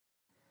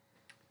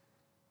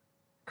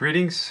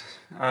Greetings,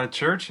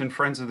 church and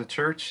friends of the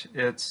church.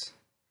 It's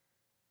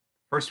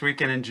first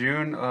weekend in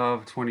June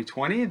of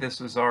 2020.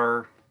 This is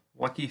our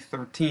lucky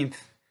 13th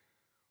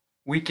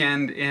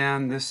weekend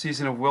in this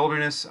season of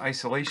wilderness,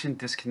 isolation,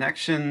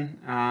 disconnection.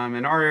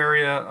 In our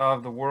area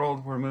of the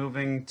world, we're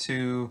moving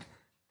to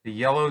the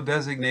yellow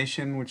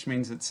designation, which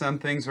means that some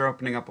things are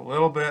opening up a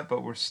little bit,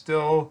 but we're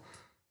still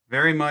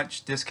very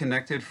much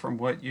disconnected from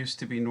what used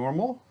to be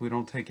normal. We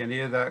don't take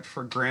any of that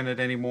for granted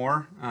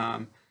anymore.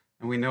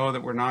 And we know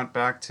that we're not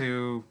back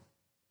to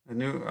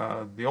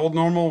the old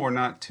normal. We're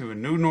not to a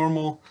new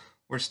normal.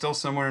 We're still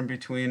somewhere in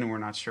between, and we're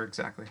not sure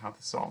exactly how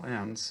this all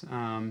ends.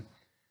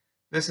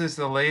 This is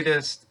the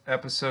latest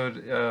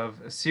episode of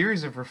a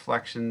series of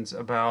reflections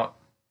about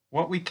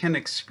what we can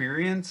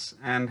experience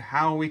and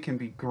how we can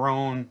be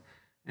grown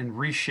and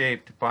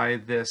reshaped by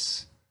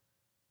this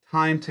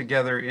time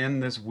together in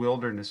this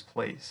wilderness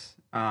place.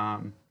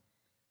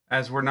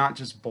 As we're not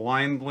just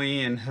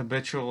blindly and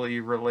habitually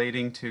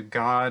relating to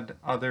God,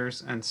 others,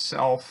 and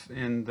self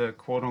in the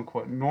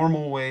quote-unquote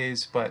normal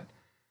ways, but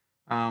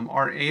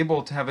are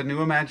able to have a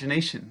new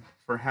imagination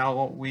for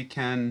how we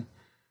can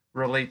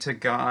relate to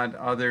God,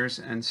 others,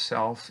 and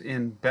self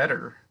in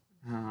better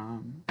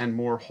and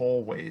more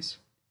whole ways.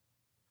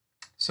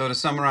 So to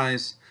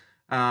summarize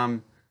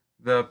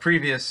the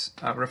previous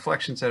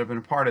reflections that have been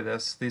a part of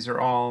this, these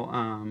are all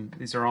on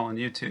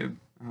YouTube.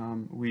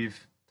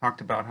 We've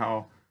talked about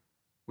how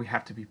we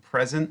have to be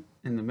present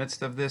in the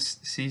midst of this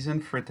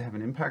season for it to have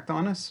an impact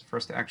on us, for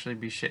us to actually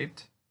be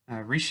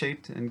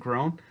reshaped and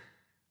grown.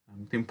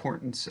 The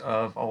importance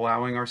of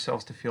allowing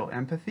ourselves to feel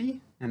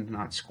empathy and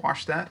not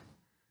squash that.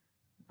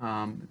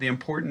 The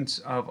importance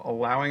of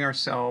allowing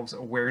ourselves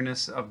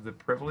awareness of the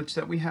privilege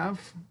that we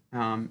have,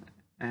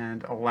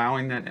 and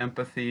allowing that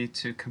empathy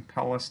to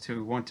compel us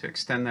to want to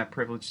extend that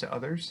privilege to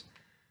others.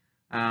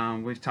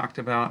 We've talked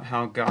about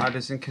how God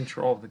is in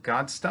control of the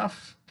God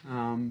stuff,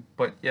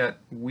 but yet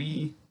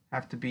we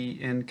have to be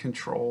in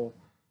control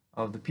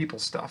of the people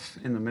stuff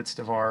in the midst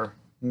of our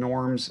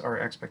norms, our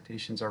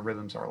expectations, our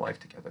rhythms, our life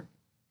together.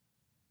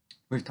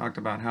 We've talked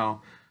about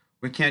how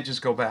we can't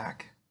just go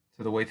back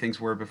to the way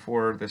things were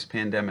before this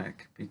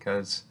pandemic,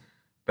 because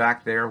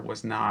back there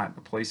was not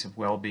a place of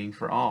well-being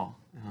for all.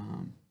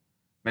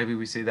 Maybe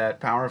we see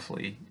that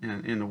powerfully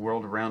in the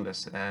world around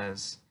us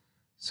as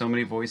so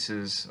many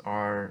voices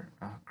are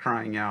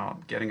crying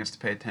out, getting us to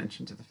pay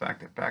attention to the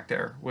fact that back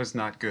there was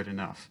not good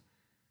enough.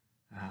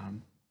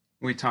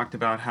 We talked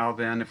about how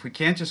then, if we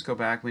can't just go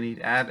back, we need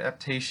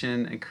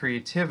adaptation and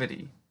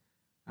creativity,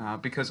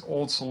 because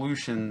old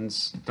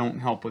solutions don't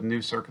help with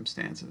new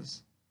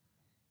circumstances.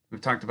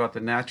 We've talked about the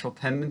natural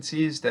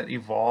tendencies that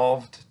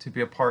evolved to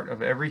be a part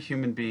of every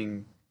human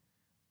being.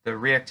 The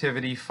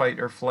reactivity, fight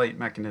or flight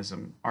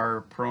mechanism,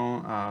 are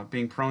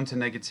being prone to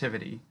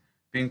negativity,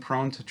 being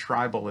prone to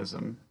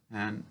tribalism,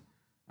 and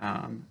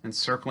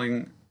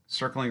circling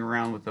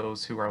around with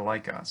those who are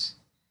like us.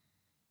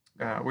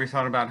 We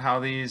thought about how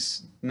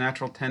these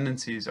natural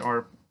tendencies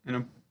are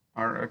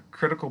a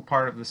critical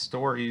part of the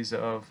stories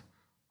of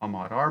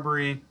Ahmaud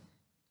Arbery,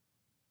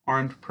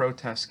 armed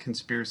protest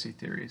conspiracy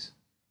theories.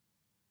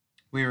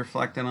 We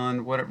reflected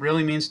on what it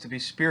really means to be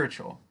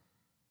spiritual,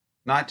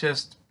 not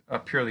just a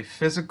purely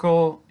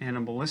physical,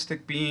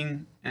 animalistic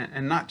being,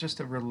 and not just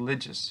a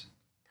religious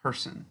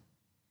person,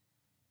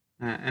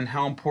 and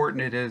how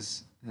important it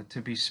is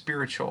to be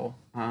spiritual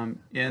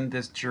in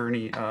this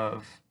journey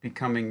of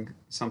becoming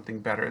something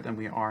better than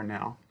we are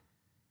now.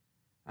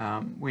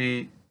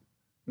 We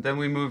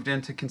moved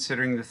into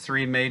considering the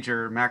three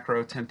major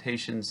macro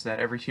temptations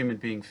that every human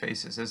being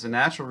faces as a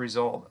natural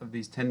result of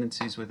these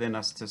tendencies within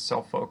us to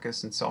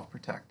self-focus and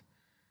self-protect.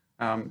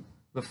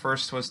 The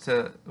first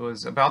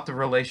was about the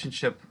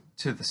relationship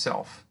to the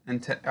self,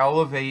 and to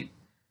elevate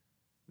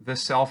the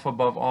self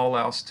above all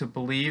else, to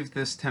believe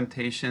this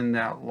temptation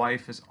that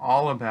life is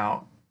all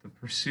about the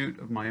pursuit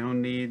of my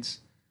own needs,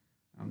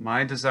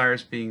 my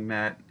desires being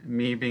met,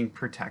 me being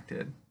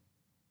protected.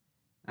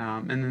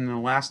 And then in the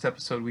last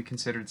episode, we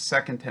considered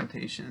second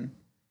temptation,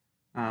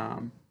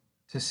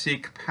 to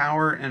seek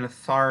power and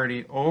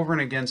authority over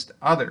and against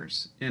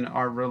others in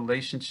our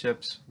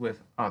relationships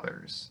with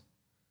others,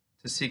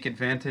 to seek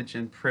advantage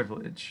and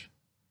privilege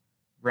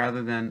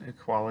rather than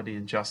equality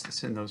and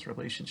justice in those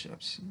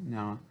relationships.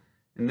 Now,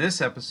 in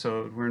this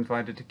episode, we're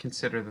invited to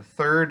consider the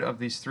third of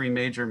these three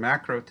major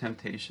macro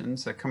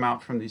temptations that come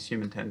out from these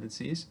human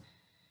tendencies.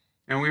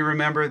 And we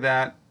remember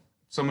that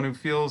someone who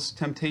feels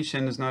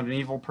temptation is not an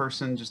evil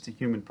person, just a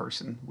human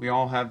person. We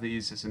all have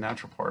these as a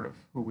natural part of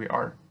who we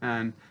are.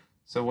 And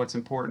so what's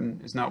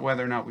important is not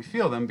whether or not we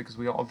feel them, because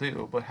we all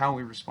do, but how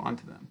we respond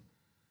to them.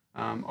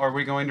 Are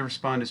we going to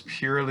respond as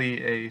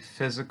purely a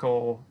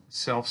physical,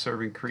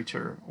 self-serving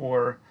creature,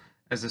 or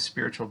as a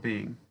spiritual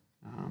being?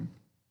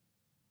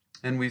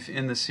 And we've,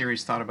 in this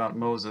series, thought about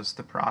Moses,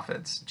 the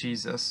prophets,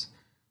 Jesus,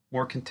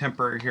 more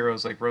contemporary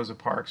heroes like Rosa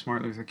Parks,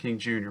 Martin Luther King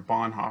Jr.,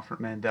 Bonhoeffer,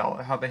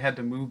 Mandela, how they had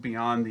to move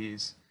beyond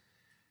these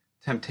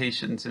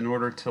temptations in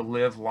order to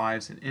live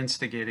lives that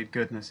instigated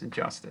goodness and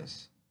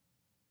justice.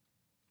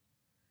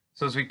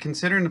 So as we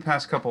consider in the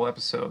past couple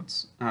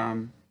episodes,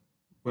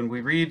 When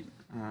we read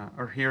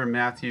or hear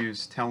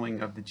Matthew's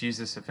telling of the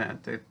Jesus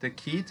event, the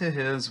key to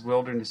his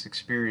wilderness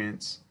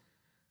experience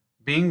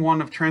being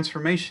one of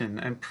transformation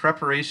and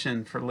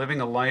preparation for living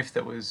a life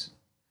that was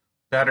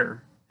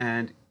better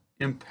and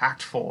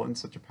impactful in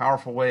such a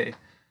powerful way,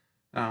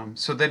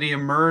 so that he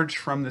emerged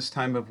from this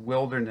time of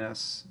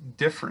wilderness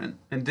different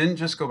and didn't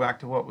just go back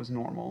to what was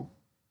normal.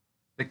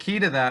 The key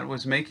to that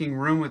was making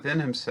room within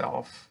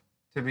himself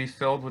to be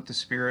filled with the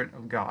Spirit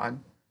of God,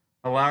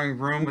 allowing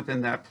room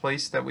within that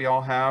place that we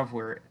all have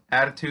where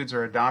attitudes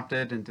are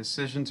adopted and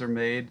decisions are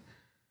made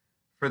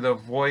for the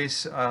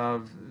voice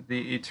of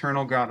the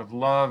eternal God of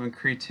love and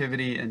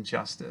creativity and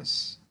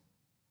justice.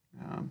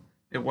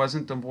 It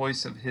wasn't the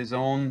voice of his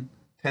own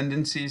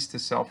tendencies to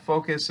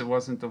self-focus. It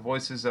wasn't the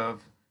voices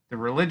of the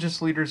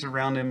religious leaders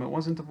around him. It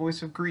wasn't the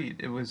voice of greed.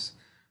 It was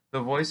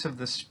the voice of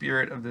the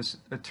Spirit of this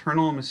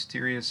eternal,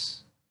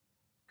 mysterious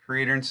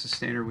creator and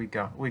sustainer we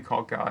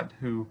call God,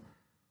 who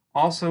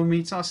also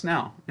meets us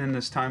now in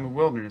this time of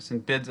wilderness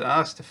and bids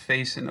us to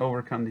face and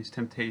overcome these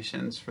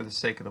temptations for the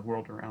sake of the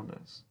world around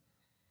us.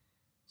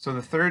 So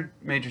the third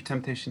major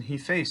temptation he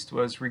faced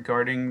was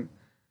regarding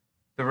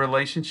the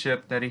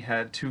relationship that he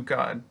had to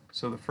God.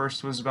 So the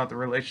first was about the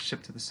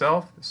relationship to the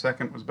self. The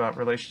second was about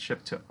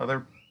relationship to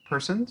other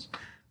persons.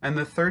 And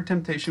the third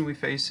temptation we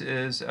face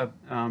is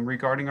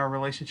regarding our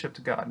relationship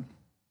to God.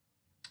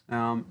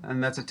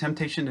 And that's a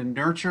temptation to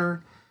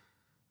nurture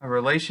a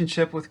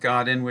relationship with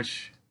God in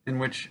which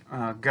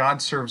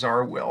God serves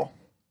our will.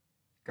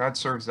 God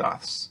serves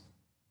us,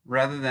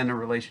 rather than a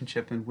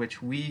relationship in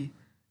which we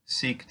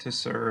seek to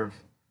serve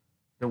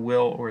the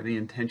will or the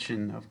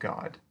intention of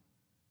God.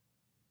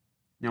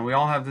 Now, we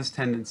all have this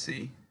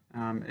tendency.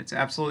 It's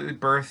absolutely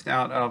birthed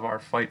out of our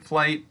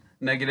fight-flight,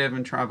 negative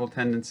and tribal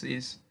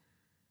tendencies,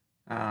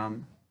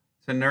 to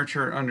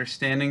nurture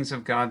understandings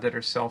of God that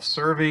are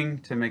self-serving,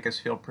 to make us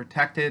feel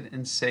protected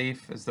and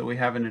safe, as though we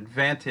have an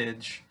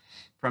advantage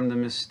from the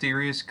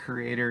mysterious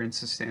creator and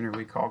sustainer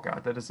we call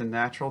God. That is a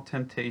natural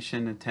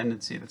temptation and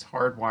tendency that's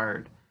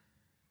hardwired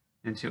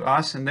into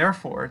us, and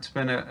therefore it's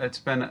been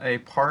a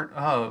part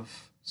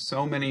of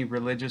so many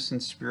religious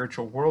and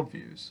spiritual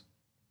worldviews.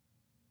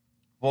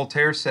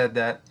 Voltaire said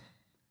that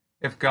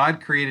if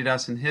God created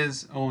us in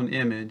his own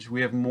image,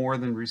 we have more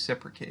than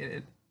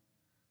reciprocated.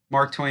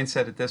 Mark Twain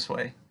said it this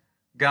way: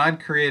 God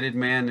created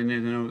man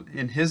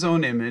in his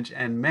own image,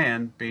 and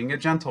man, being a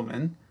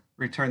gentleman,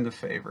 returned the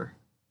favor.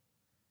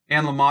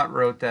 Anne Lamott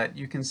wrote that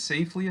you can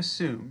safely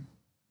assume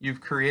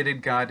you've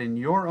created God in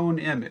your own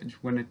image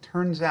when it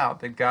turns out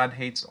that God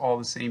hates all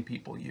the same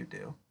people you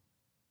do.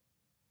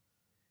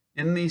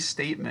 In these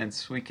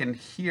statements, we can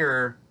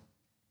hear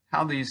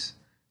how these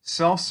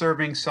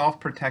self-serving,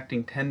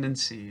 self-protecting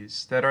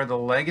tendencies that are the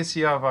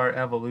legacy of our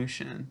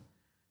evolution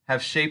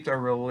have shaped our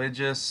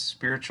religious,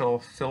 spiritual,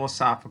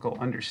 philosophical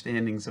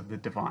understandings of the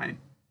divine.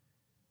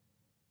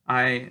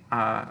 I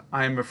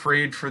am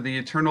afraid for the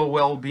eternal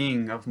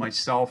well-being of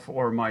myself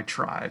or my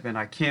tribe, and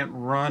I can't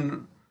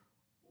run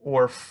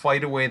or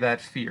fight away that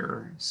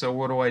fear. So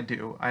what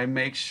do? I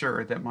make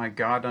sure that my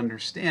God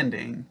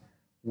understanding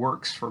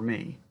works for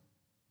me.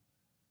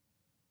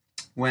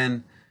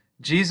 When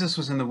Jesus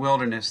was in the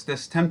wilderness,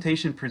 this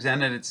temptation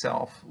presented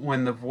itself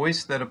when the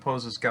voice that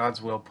opposes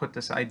God's will put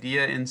this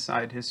idea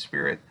inside his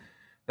spirit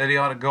that he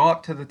ought to go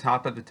up to the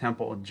top of the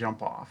temple and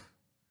jump off.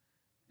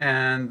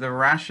 And the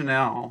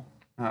rationale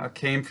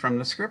came from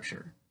the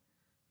scripture.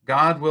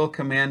 God will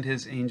command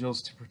his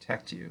angels to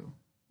protect you.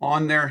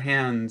 On their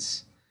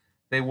hands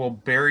they will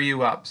bear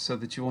you up so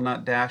that you will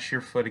not dash your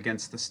foot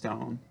against the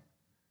stone.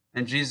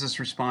 And Jesus'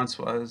 response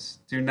was,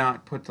 do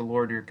not put the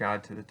Lord your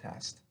God to the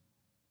test.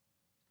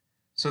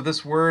 So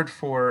this word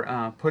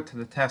for put to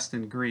the test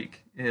in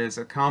Greek is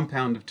a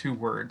compound of two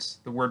words,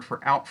 the word for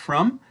out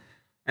from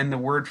and the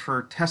word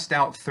for test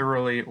out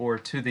thoroughly or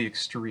to the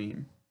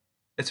extreme.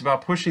 It's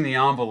about pushing the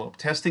envelope,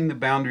 testing the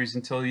boundaries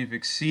until you've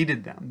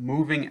exceeded them,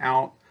 moving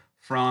out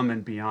from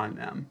and beyond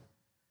them.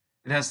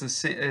 It has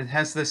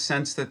this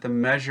sense that the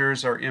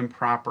measures are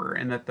improper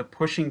and that the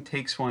pushing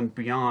takes one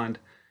beyond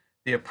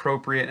the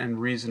appropriate and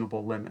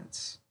reasonable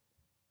limits.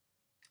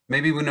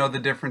 Maybe we know the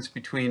difference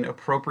between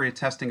appropriate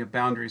testing of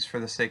boundaries for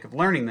the sake of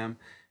learning them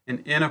and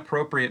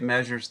inappropriate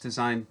measures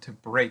designed to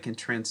break and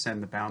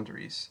transcend the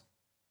boundaries.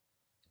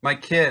 My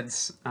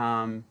kids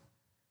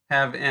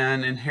have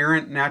an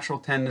inherent natural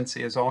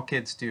tendency, as all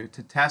kids do,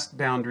 to test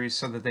boundaries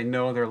so that they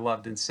know they're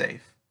loved and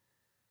safe.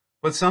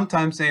 But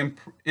sometimes they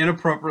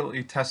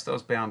inappropriately test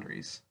those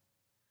boundaries.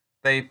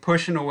 They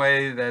push in a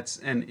way that's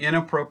an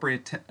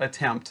inappropriate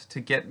attempt to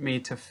get me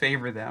to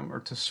favor them or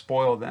to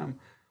spoil them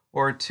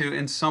or to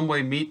in some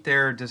way meet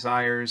their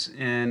desires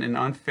in an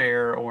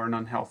unfair or an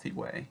unhealthy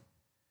way.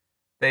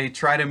 They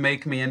try to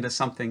make me into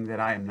something that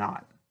I am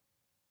not.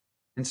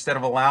 Instead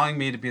of allowing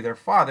me to be their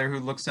father who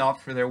looks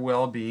out for their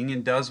well-being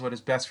and does what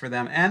is best for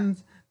them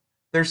and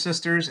their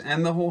sisters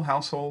and the whole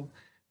household,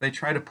 they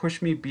try to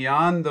push me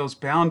beyond those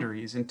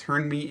boundaries and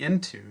turn me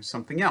into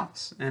something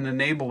else, an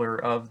enabler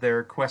of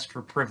their quest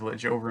for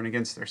privilege over and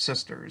against their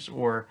sisters,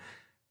 or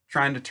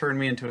trying to turn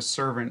me into a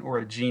servant or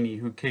a genie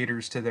who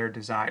caters to their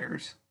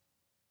desires.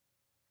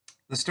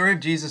 The story of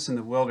Jesus in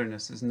the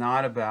wilderness is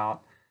not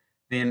about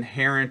the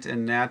inherent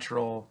and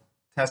natural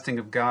testing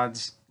of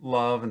God's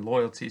love and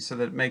loyalty so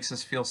that it makes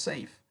us feel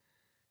safe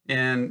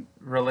in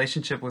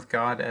relationship with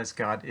God as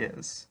God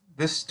is.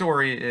 This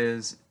story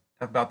is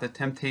about the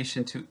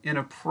temptation to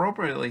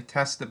inappropriately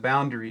test the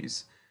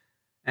boundaries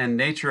and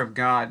nature of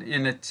God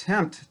in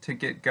attempt to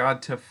get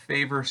God to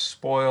favor,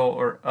 spoil,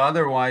 or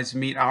otherwise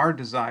meet our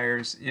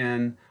desires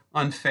in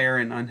unfair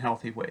and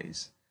unhealthy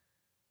ways.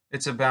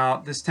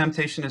 This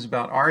temptation is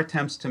about our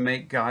attempts to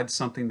make God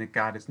something that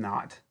God is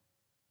not,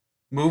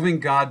 moving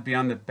God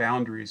beyond the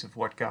boundaries of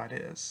what God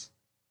is.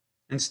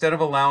 Instead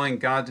of allowing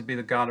God to be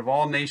the God of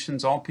all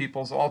nations, all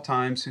peoples, all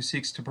times, who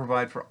seeks to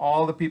provide for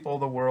all the people of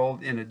the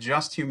world in a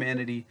just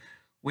humanity,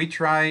 we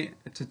try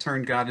to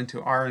turn God into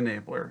our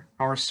enabler,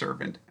 our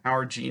servant,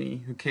 our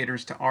genie, who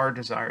caters to our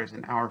desires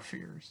and our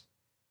fears.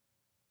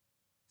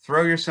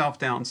 Throw yourself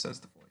down, says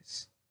the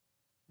voice.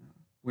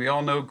 We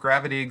all know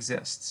gravity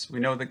exists. We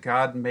know that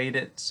God made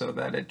it so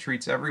that it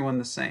treats everyone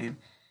the same.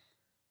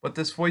 But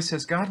this voice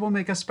says, God will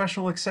make a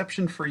special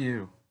exception for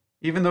you.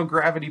 Even though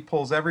gravity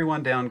pulls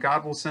everyone down,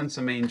 God will send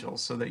some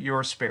angels so that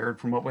you're spared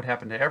from what would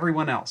happen to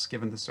everyone else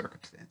given the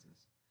circumstances.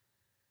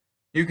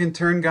 You can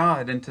turn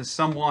God into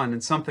someone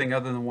and something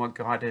other than what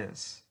God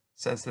is,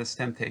 says this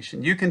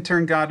temptation. You can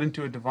turn God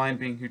into a divine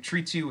being who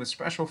treats you with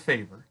special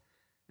favor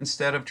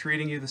instead of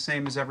treating you the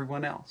same as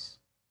everyone else.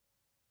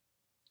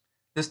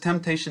 This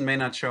temptation may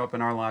not show up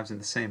in our lives in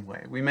the same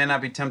way. We may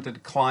not be tempted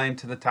to climb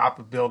to the top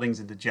of buildings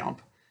and to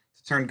jump,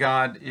 to turn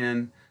God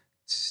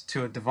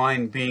into a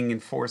divine being in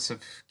force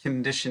of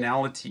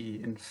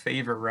conditionality and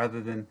favor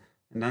rather than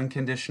an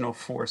unconditional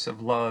force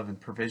of love and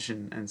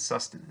provision and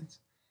sustenance.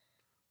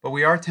 But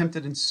we are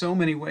tempted in so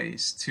many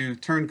ways to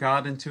turn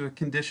God into a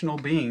conditional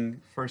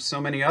being for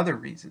so many other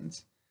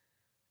reasons.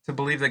 To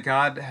believe that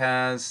God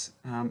has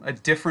a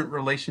different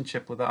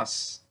relationship with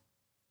us,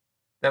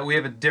 that we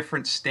have a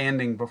different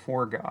standing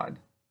before God,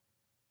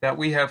 that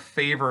we have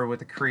favor with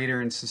the creator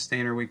and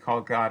sustainer we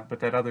call God, but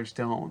that others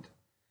don't.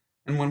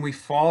 And when we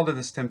fall to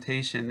this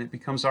temptation, it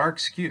becomes our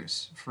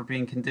excuse for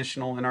being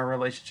conditional in our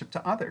relationship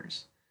to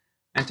others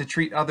and to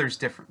treat others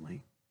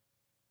differently.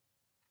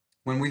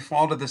 When we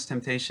fall to this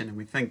temptation and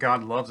we think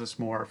God loves us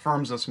more,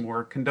 affirms us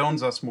more,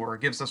 condones us more,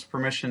 gives us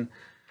permission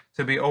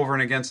to be over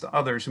and against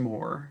others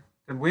more,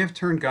 then we have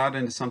turned God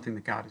into something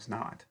that God is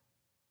not.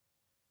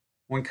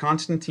 When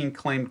Constantine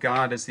claimed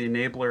God as the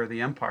enabler of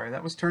the empire,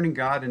 that was turning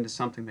God into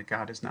something that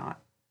God is not.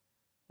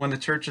 When the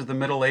Church of the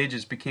Middle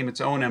Ages became its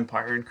own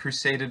empire and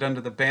crusaded under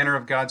the banner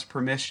of God's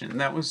permission,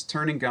 that was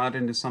turning God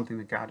into something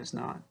that God is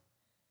not.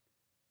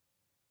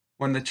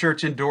 When the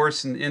Church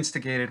endorsed and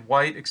instigated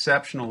white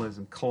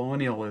exceptionalism,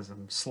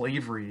 colonialism,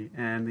 slavery,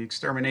 and the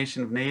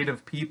extermination of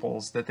native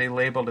peoples that they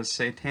labeled as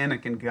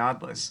satanic and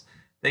godless,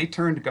 they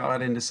turned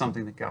God into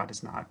something that God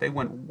is not. They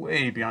went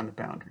way beyond the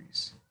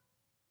boundaries.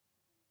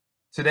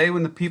 Today,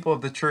 when the people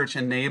of the Church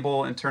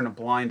enable and turn a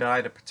blind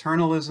eye to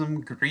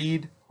paternalism,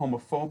 greed,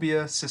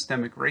 homophobia,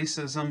 systemic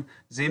racism,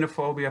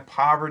 xenophobia,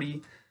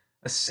 poverty,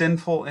 a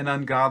sinful and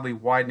ungodly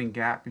widening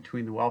gap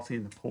between the wealthy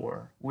and the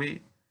poor,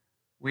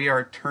 we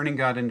are turning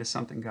God into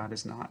something God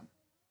is not.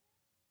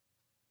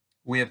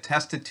 We have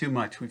tested too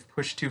much, we've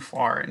pushed too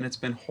far, and it's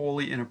been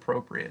wholly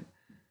inappropriate.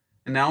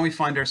 And now we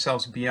find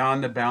ourselves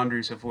beyond the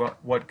boundaries of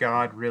what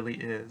God really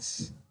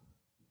is.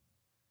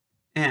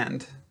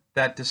 And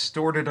that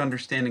distorted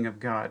understanding of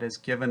God has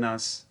given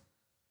us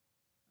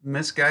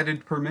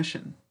misguided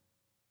permission,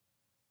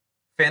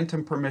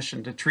 phantom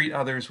permission to treat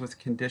others with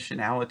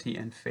conditionality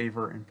and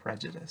favor and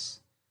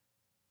prejudice.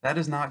 That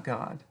is not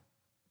God.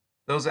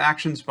 Those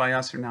actions by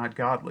us are not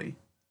godly.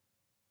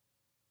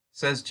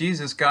 Says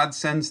Jesus, God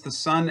sends the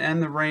sun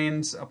and the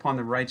rains upon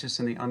the righteous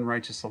and the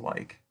unrighteous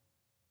alike.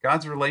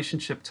 God's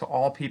relationship to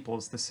all people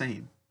is the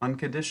same,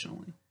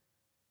 unconditionally.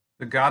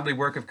 The godly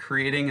work of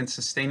creating and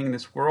sustaining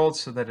this world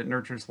so that it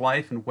nurtures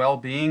life and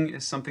well-being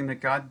is something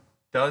that God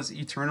does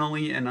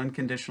eternally and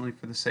unconditionally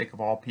for the sake of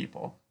all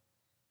people.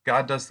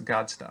 God does the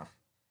God stuff.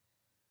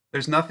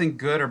 There's nothing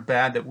good or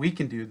bad that we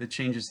can do that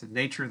changes the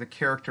nature, the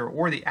character,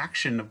 or the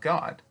action of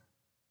God.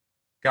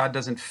 God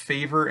doesn't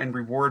favor and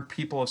reward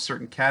people of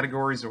certain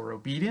categories or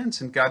obedience,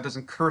 and God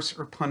doesn't curse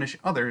or punish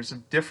others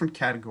of different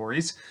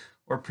categories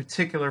or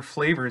particular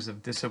flavors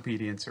of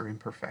disobedience or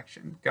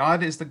imperfection.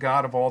 God is the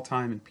God of all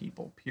time and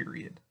people,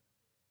 period.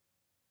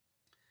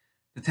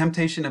 The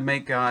temptation to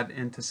make God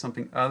into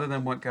something other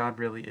than what God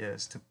really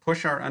is, to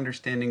push our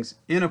understandings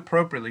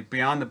inappropriately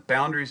beyond the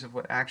boundaries of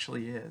what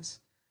actually is,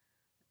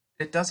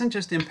 it doesn't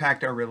just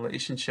impact our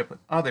relationship with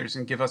others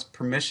and give us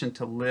permission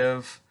to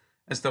live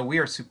as though we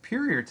are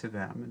superior to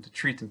them and to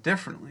treat them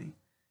differently.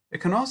 It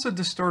can also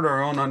distort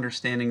our own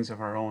understandings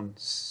of our own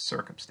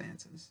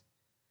circumstances.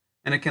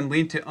 And it can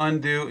lead to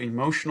undue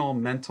emotional,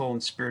 mental,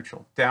 and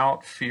spiritual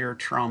doubt, fear,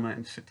 trauma,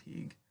 and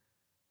fatigue.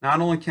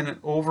 Not only can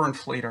it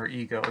overinflate our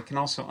ego, it can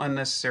also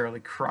unnecessarily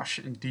crush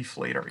and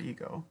deflate our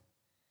ego.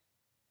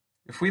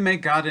 If we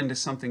make God into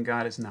something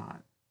God is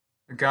not,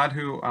 a God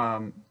who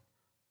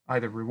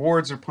either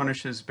rewards or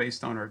punishes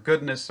based on our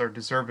goodness, our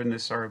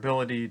deservedness, our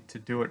ability to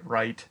do it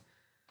right,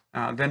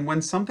 then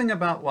when something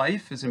about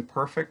life is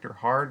imperfect or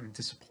hard or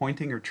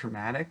disappointing or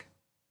traumatic,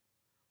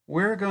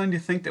 we're going to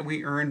think that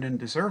we earned and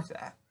deserve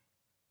that.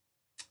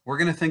 We're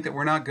going to think that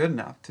we're not good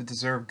enough to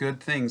deserve good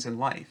things in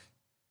life.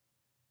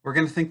 We're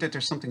going to think that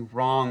there's something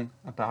wrong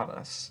about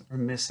us or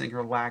missing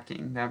or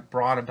lacking that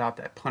brought about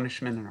that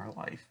punishment in our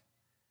life.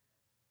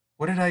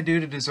 What did I do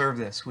to deserve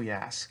this, we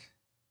ask,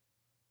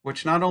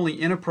 which not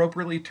only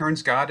inappropriately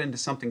turns God into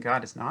something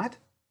God is not,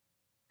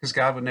 because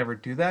God would never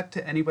do that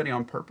to anybody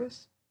on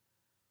purpose,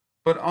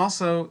 but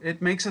also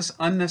it makes us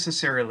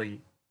unnecessarily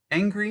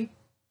angry.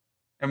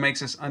 It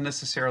makes us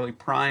unnecessarily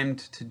primed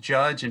to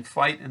judge and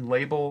fight and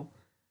label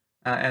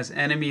as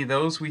enemy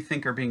those we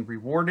think are being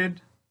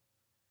rewarded.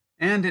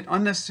 And it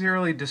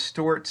unnecessarily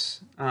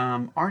distorts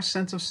our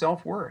sense of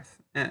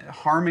self-worth,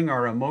 harming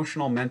our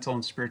emotional, mental,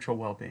 and spiritual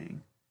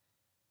well-being.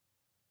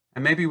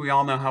 And maybe we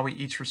all know how we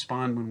each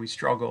respond when we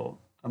struggle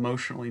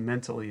emotionally,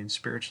 mentally, and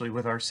spiritually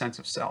with our sense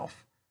of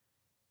self.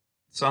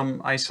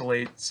 Some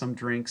isolate, some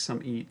drink,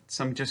 some eat,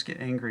 some just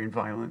get angry and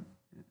violent.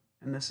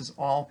 And this is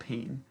all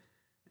pain.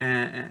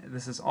 And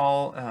this is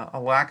all a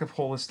lack of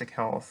holistic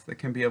health that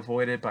can be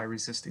avoided by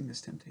resisting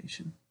this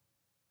temptation.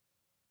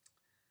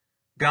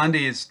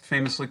 Gandhi is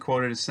famously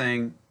quoted as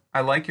saying,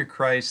 "I like your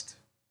Christ.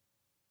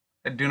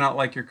 I do not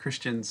like your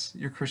Christians.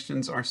 Your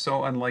Christians are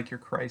so unlike your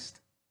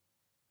Christ."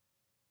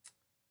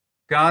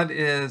 God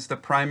is the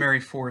primary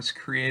force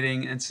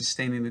creating and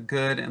sustaining the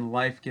good and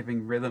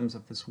life-giving rhythms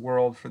of this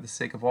world for the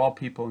sake of all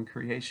people in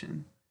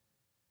creation.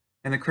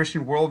 In the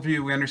Christian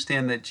worldview, we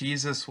understand that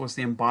Jesus was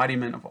the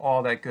embodiment of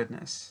all that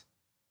goodness.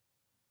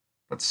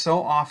 But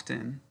so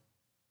often,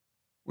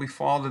 we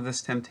fall to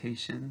this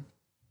temptation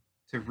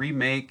to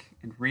remake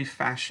and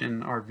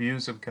refashion our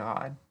views of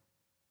God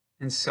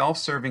in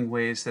self-serving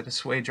ways that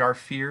assuage our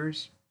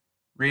fears,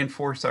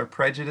 reinforce our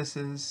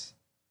prejudices,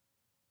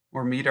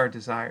 or meet our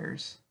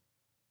desires.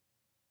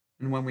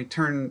 And when we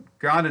turn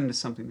God into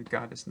something that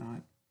God is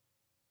not,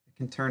 it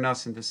can turn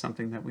us into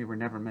something that we were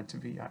never meant to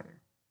be either.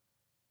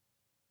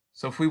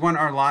 So if we want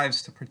our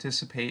lives to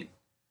participate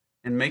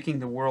in making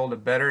the world a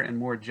better and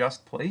more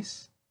just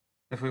place,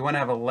 if we want to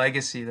have a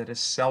legacy that is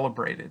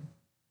celebrated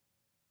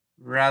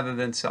rather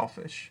than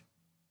selfish,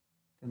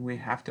 then we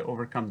have to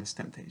overcome this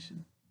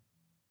temptation.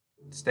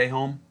 Stay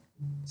home,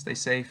 stay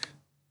safe,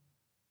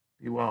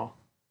 be well,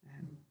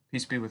 and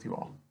peace be with you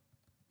all.